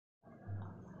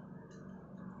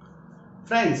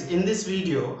Friends, in this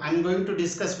video, I am going to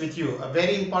discuss with you a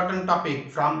very important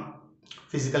topic from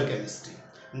physical chemistry.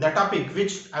 And the topic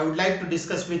which I would like to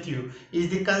discuss with you is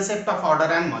the concept of order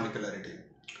and molecularity.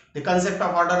 The concept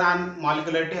of order and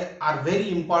molecularity are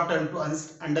very important to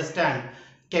understand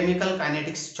chemical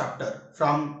kinetics chapter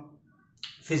from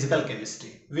physical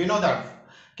chemistry. We know that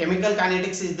chemical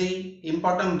kinetics is the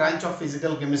important branch of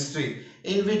physical chemistry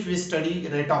in which we study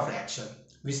rate of reaction.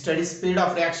 We study speed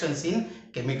of reactions in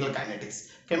chemical kinetics.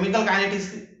 Chemical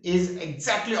kinetics is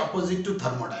exactly opposite to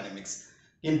thermodynamics.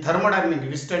 In thermodynamics,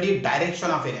 we study direction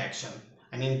of a reaction,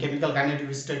 and in chemical kinetics,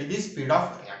 we study the speed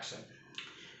of reaction.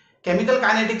 Chemical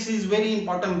kinetics is very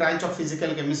important branch of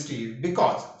physical chemistry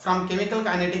because from chemical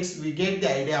kinetics, we get the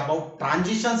idea about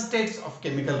transition states of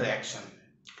chemical reaction,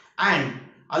 and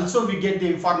also we get the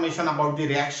information about the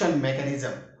reaction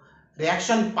mechanism,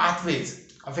 reaction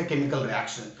pathways of a chemical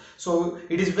reaction. So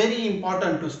it is very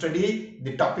important to study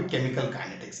the topic chemical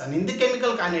kinetics, and in the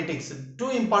chemical kinetics two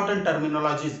important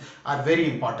terminologies are very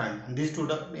important, and these two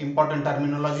important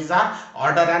terminologies are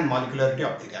order and molecularity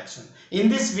of the reaction. In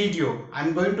this video I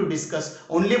am going to discuss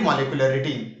only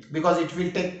molecularity because it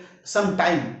will take some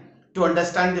time to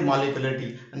understand the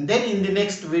molecularity, and then in the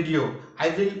next video I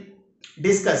will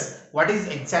discuss what is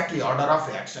exactly order of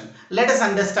reaction. Let us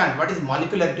understand what is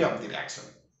molecularity of the reaction.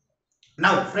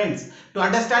 Now friends, to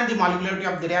understand the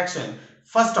molecularity of the reaction,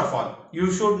 first of all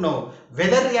you should know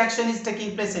whether reaction is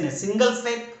taking place in a single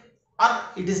step or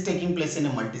it is taking place in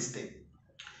a multi-step.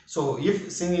 So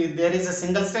if there is a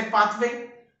single step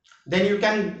pathway, then you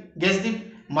can guess the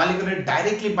molecularity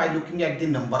directly by looking at the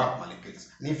number of molecules.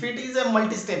 And if it is a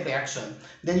multi-step reaction,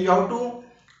 then you have to,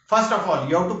 first of all,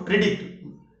 you have to predict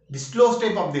the slow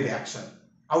step of the reaction.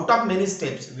 Out of many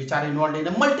steps which are involved in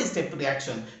a multi-step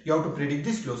reaction, you have to predict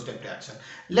the slow step reaction.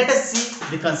 Let us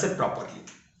see the concept properly.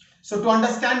 So to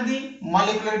understand the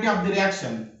molecularity of the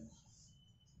reaction,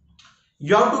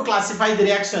 you have to classify the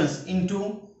reactions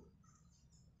into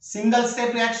single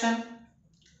step reaction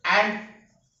and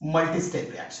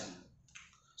multi-step reaction.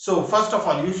 So first of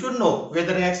all, you should know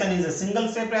whether reaction is a single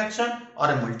step reaction or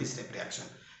a multi-step reaction.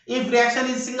 If reaction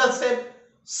is single step,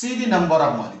 see the number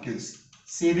of molecules.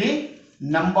 See the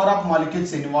number of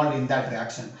molecules involved in that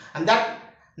reaction, and that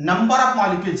number of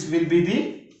molecules will be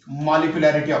the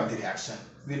molecularity of the reaction.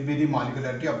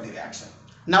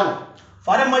 Now,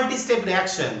 for a multi-step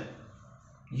reaction,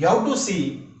 you have to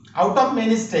see out of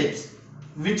many steps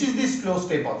which is the slow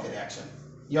step of the reaction.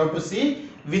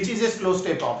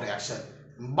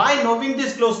 By knowing the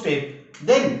slow step,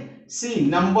 then see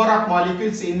number of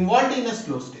molecules involved in a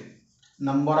slow step.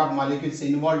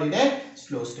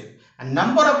 And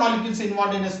number of molecules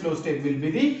involved in a slow step will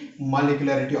be the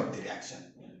molecularity of the reaction.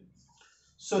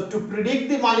 So to predict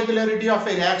the molecularity of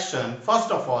a reaction,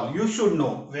 first of all you should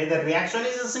know whether reaction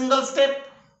is a single step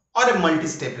or a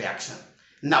multi-step reaction.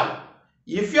 Now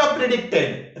if you have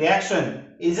predicted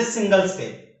reaction is a single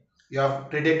step,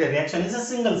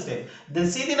 then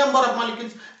see the number of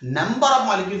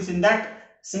molecules in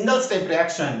that single step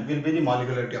reaction will be the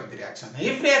molecularity of the reaction.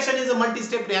 If reaction is a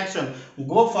multi-step reaction,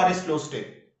 go for a slow step.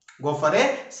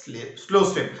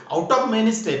 Out of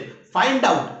many steps, find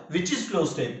out which is slow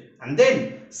step, and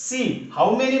then see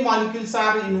how many molecules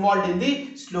are involved in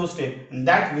the slow step, and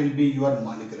that will be your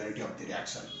molecularity of the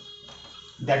reaction.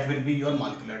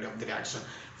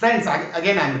 Friends,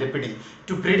 again I am repeating,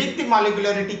 to predict the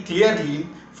molecularity clearly,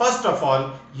 first of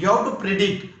all you have to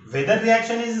predict whether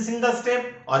reaction is a single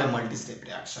step or a multi-step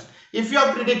reaction. If you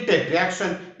have predicted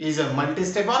reaction is a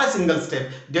multi-step or a single step,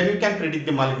 then you can predict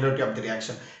the molecularity of the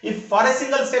reaction. If for a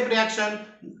single step reaction,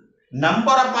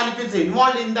 number of molecules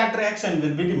involved in that reaction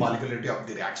will be the molecularity of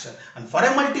the reaction. And for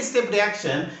a multi-step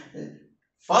reaction,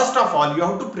 first of all you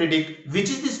have to predict which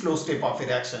is the slow step of a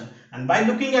reaction, and by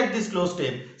looking at the slow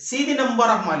step, see the number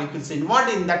of molecules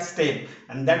involved in that step,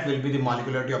 and that will be the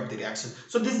molecularity of the reaction.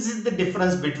 So this is the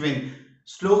difference between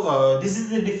single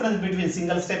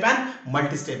step and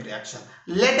multi-step reaction.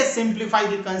 Let us simplify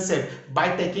the concept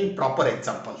by taking proper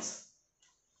examples.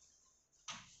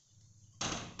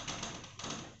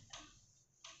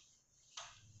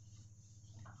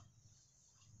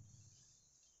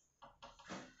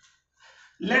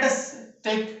 Let us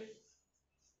take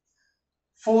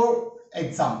 4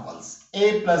 examples.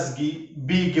 A plus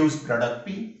B gives product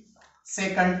P.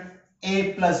 Second,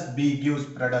 A plus B gives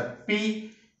product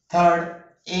P. Third,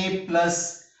 A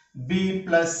plus B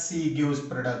plus C gives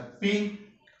product P.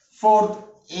 Fourth,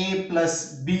 A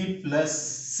plus B plus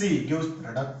C gives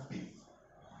product P.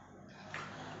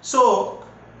 So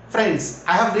friends,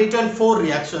 I have written 4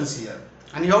 reactions here,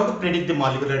 and you have to predict the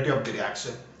molecularity of the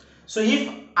reaction. So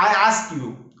if I ask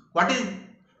you what is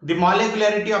the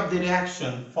molecularity of the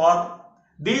reaction for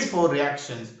these four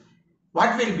reactions,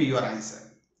 what will be your answer?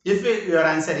 If your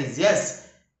answer is yes,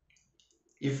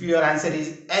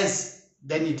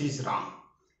 then it is wrong,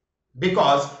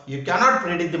 because you cannot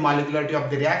predict the molecularity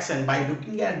of the reaction by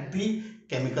looking at the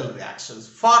chemical reactions.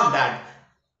 For that,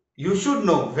 you should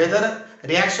know whether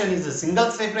reaction is a single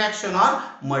step reaction or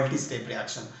multi-step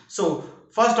reaction. So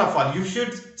first of all, you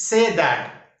should say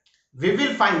that we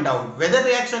will find out whether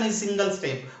reaction is single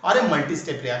step or a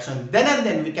multi-step reaction. Then and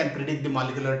then we can predict the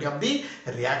molecularity of the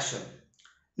reaction.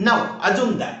 Now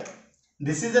assume that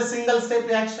this is a single step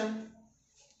reaction,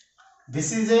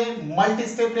 this is a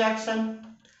multi-step reaction,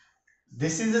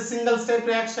 this is a single step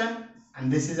reaction,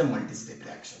 and this is a multi-step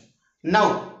reaction.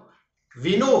 Now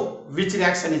we know which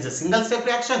reaction is a single step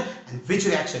reaction and which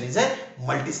reaction is a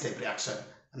multi-step reaction.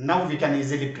 Now we can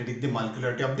easily predict the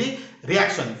molecularity of the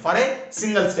reaction for a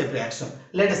single step reaction.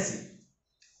 Let us see.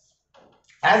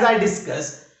 As I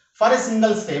discussed, for a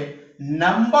single step,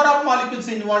 number of molecules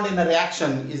involved in a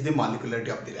reaction is the molecularity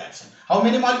of the reaction. How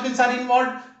many molecules are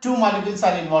involved? 2 molecules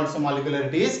are involved, so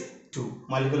molecularity is 2.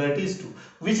 Molecularity is 2.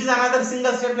 Which is another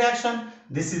single step reaction?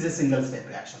 This is a single step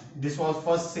reaction. This was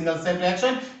first single step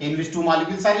reaction in which 2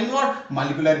 molecules are involved.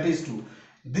 Molecularity is 2.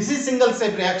 This is single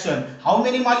step reaction. How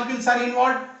many molecules are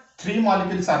involved? 3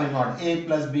 molecules are involved. A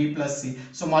plus B plus C.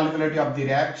 So molecularity of the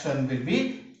reaction will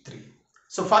be 3.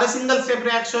 So for a single step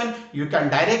reaction, you can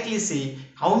directly see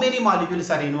how many molecules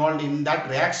are involved in that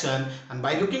reaction, and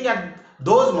by looking at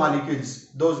those molecules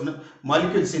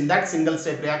in that single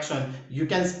step reaction, you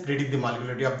can predict the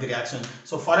molecularity of the reaction.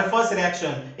 So for a first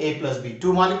reaction, A plus B,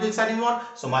 2 molecules are involved,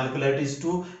 so molecularity is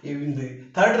 2. In the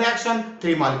third reaction,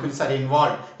 3 molecules are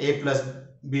involved, A plus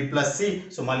B plus C,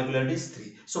 so molecularity is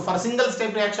 3. So for single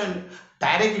step reaction,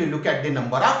 directly look at the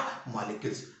number of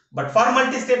molecules. But for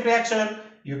multi-step reaction,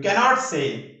 you cannot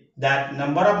say that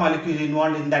number of molecules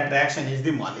involved in that reaction is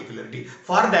the molecularity.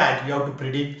 For that, you have to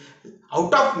predict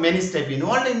out of many steps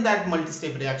involved in that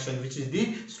multi-step reaction, which is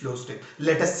the slow step.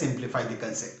 Let us simplify the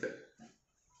concept.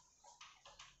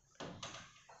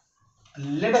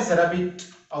 Let us rub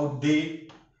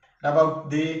out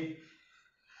the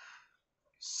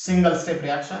single step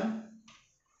reaction.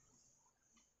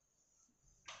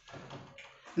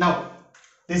 Now,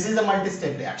 this is a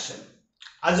multi-step reaction.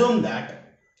 Assume that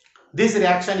this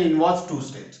reaction involves 2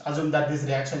 steps.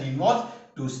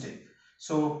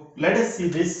 So let us see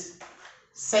this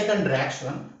second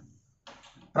reaction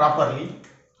properly.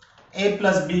 A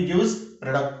plus B gives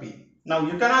product P. Now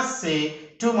you cannot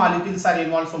say 2 molecules are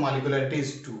involved, so molecularity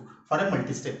is 2 for a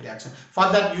multi-step reaction. For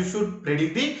that, you should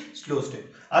predict the slow step.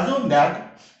 Assume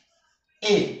that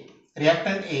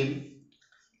reactant A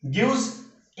gives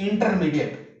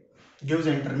intermediate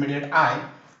I,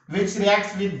 which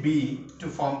reacts with B to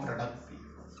form product P.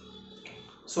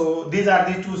 So these are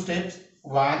the 2 steps,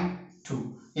 1,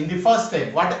 2. In the first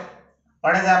step, what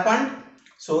has happened?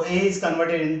 So A is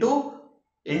converted into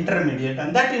intermediate,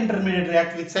 and that intermediate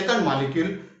reacts with second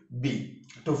molecule B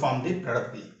to form the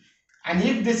product P. And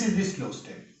if this is the slow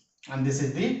step and this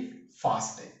is the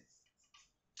fast step.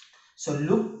 So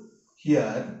look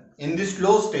here, in the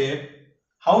slow step,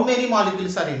 how many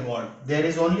molecules are involved? There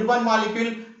is only one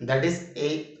molecule, that is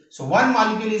A. So one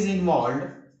molecule is involved.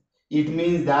 It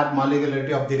means that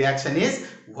molecularity of the reaction is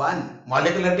 1.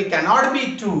 Molecularity cannot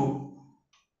be 2.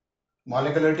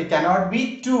 Molecularity cannot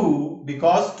be 2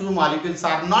 because 2 molecules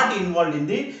are not involved in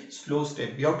the slow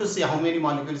step. You have to see how many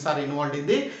molecules are involved in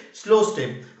the slow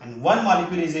step, and 1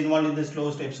 molecule is involved in the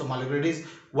slow step, so molecularity is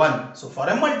 1. So for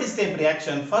a multi-step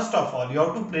reaction, first of all, you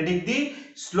have to predict the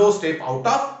slow step out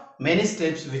of many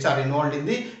steps which are involved in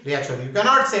the reaction. You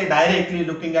cannot say directly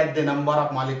looking at the number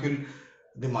of molecule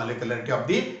the molecularity of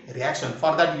the reaction.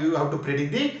 For that, you have to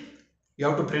predict the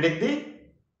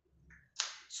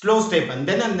slow step, and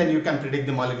then you can predict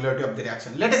the molecularity of the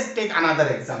reaction. Let us take another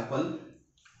example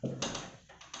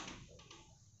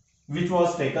which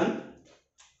was taken.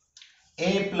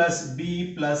 A plus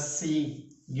B plus C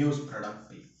gives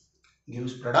product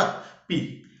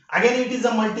P. Again, it is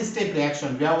a multi-step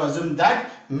reaction. We have assumed that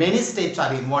many steps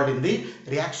are involved in the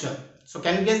reaction. So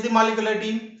can you guess the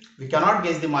molecularity? We cannot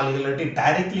guess the molecularity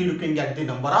directly looking at the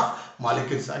number of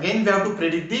molecules. Again, we have to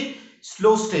predict the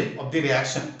slow step of the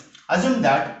reaction. Assume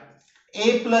that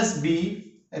A plus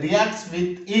B reacts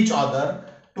with each other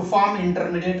to form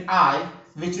intermediate I,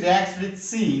 which reacts with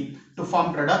C to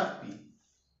form product P.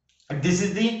 This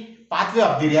is the pathway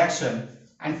of the reaction,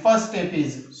 and first step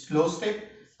is slow step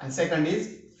and second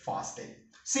is fast step.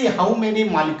 See how many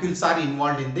molecules are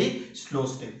involved in the slow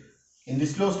step. In the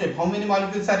slow step, how many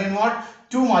molecules are involved?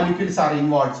 2 molecules are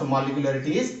involved, so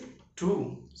molecularity is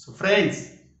 2. So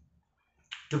friends,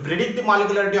 To predict the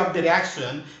molecularity of the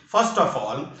reaction, first of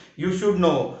all, you should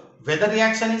know whether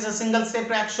reaction is a single step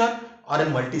reaction or a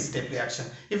multi-step reaction.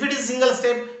 If it is single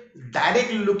step,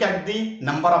 directly look at the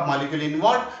number of molecules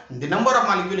involved. The number of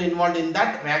molecules involved in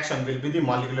that reaction will be the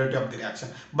molecularity of the reaction.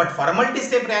 But for a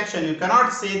multi-step reaction, you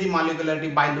cannot say the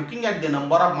molecularity by looking at the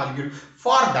number of molecules.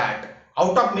 For that,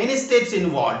 out of many steps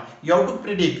involved, you have to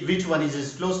predict which one is a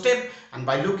slow step, and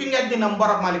by looking at the number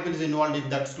of molecules involved in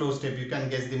that slow step, you can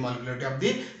guess the molecularity of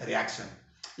the reaction.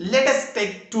 Let us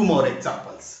take two more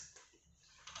examples.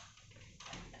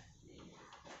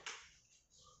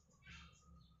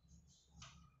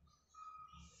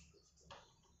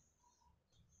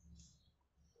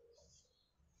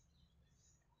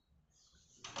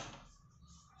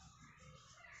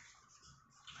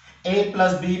 A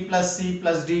plus B plus C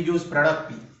plus D gives product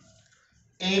P.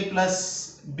 A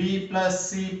plus B plus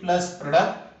C plus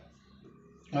product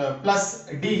plus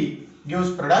D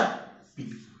gives product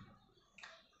P.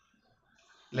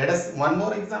 Let us one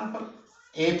more example.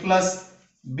 A plus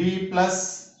B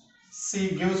plus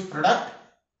C gives product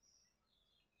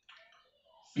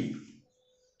P.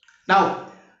 Now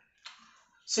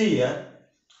see here,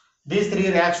 these three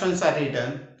reactions are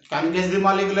written. Can you guess the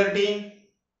molecularity?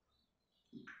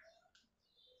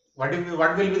 What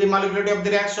will be the molecularity of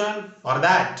the reaction? For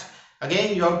that,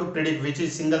 again you have to predict which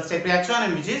is single step reaction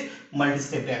and which is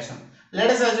multi-step reaction.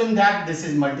 Let us assume that this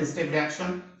is multi-step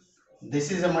reaction, this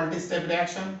is a multi-step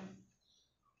reaction,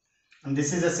 and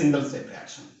this is a single step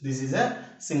reaction. This is a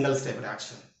single step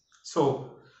reaction.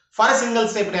 So for a single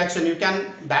step reaction, you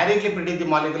can directly predict the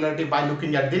molecularity by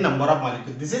looking at the number of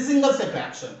molecules. This is single step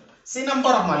reaction. See number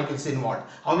of molecules involved.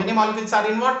 How many molecules are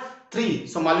involved? 3.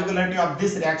 So molecularity of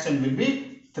this reaction will be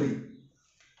 3.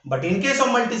 But in case of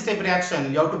multi-step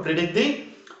reaction, you have to predict the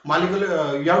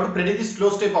slow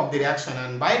step of the reaction,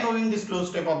 and by knowing the slow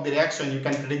step of the reaction, you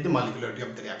can predict the molecularity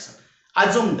of the reaction.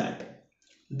 Assume that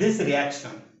this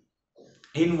reaction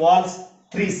involves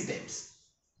 3 steps.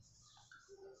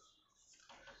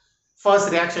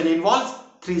 First reaction involves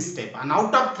 3 steps, and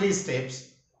out of 3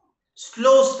 steps,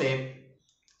 slow step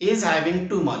is having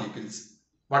 2 molecules.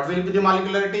 What will be the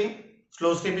molecularity?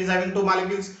 Slow step is having 2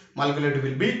 molecules. Molecularity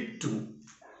will be 2.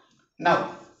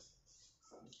 Now,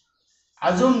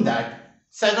 assume that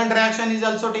second reaction is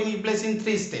also taking place in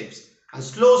 3 steps, and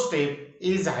slow step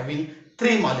is having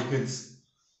 3 molecules.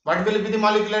 What will be the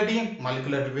molecularity?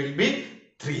 Molecularity will be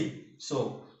 3.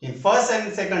 So, in first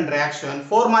and second reaction,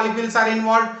 4 molecules are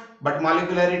involved, but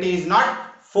molecularity is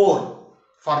not 4.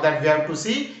 For that, we have to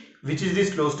see which is the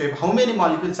slow step. How many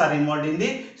molecules are involved in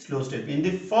the slow step? In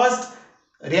the first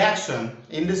reaction,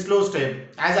 in the slow step,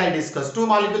 as I discussed, 2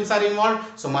 molecules are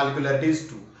involved, so molecularity is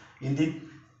 2. In the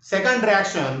second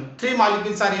reaction, 3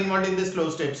 molecules are involved in the slow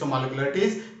step, so molecularity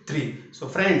is 3. So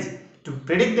friends, to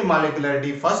predict the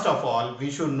molecularity, first of all,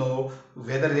 we should know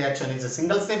whether reaction is a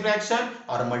single step reaction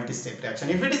or a multi-step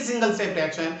reaction. If it is single step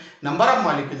reaction, number of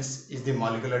molecules is the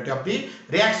molecularity of the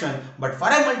reaction, but for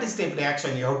a multi-step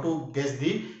reaction, you have to guess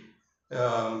the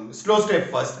slow step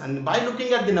first, and by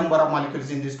looking at the number of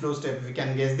molecules in the slow step, we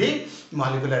can guess the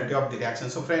molecularity of the reaction.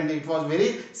 So friend, it was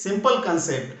very simple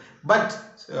concept, but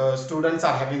students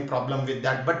are having problem with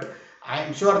that, but I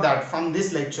am sure that from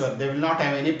this lecture they will not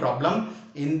have any problem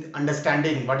in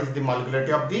understanding what is the molecularity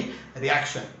of the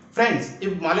reaction. Friends,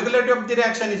 if molecularity of the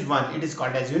reaction is 1, it is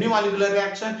called as unimolecular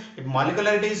reaction. If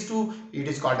molecularity is 2, it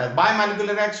is called as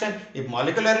bimolecular reaction. If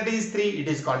molecularity is 3, it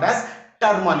is called as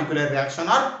termolecular reaction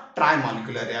or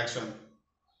trimolecular reaction.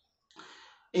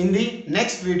 In the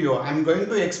next video, I am going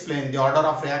to explain the order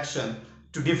of reaction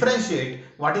to differentiate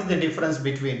what is the difference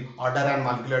between order and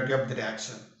molecularity of the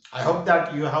reaction. I hope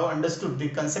that you have understood the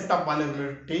concept of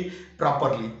molecularity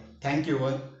properly. Thank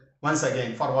you once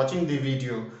again for watching the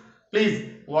video. Please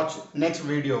watch next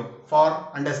video for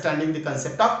understanding the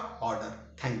concept of order.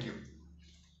 Thank you.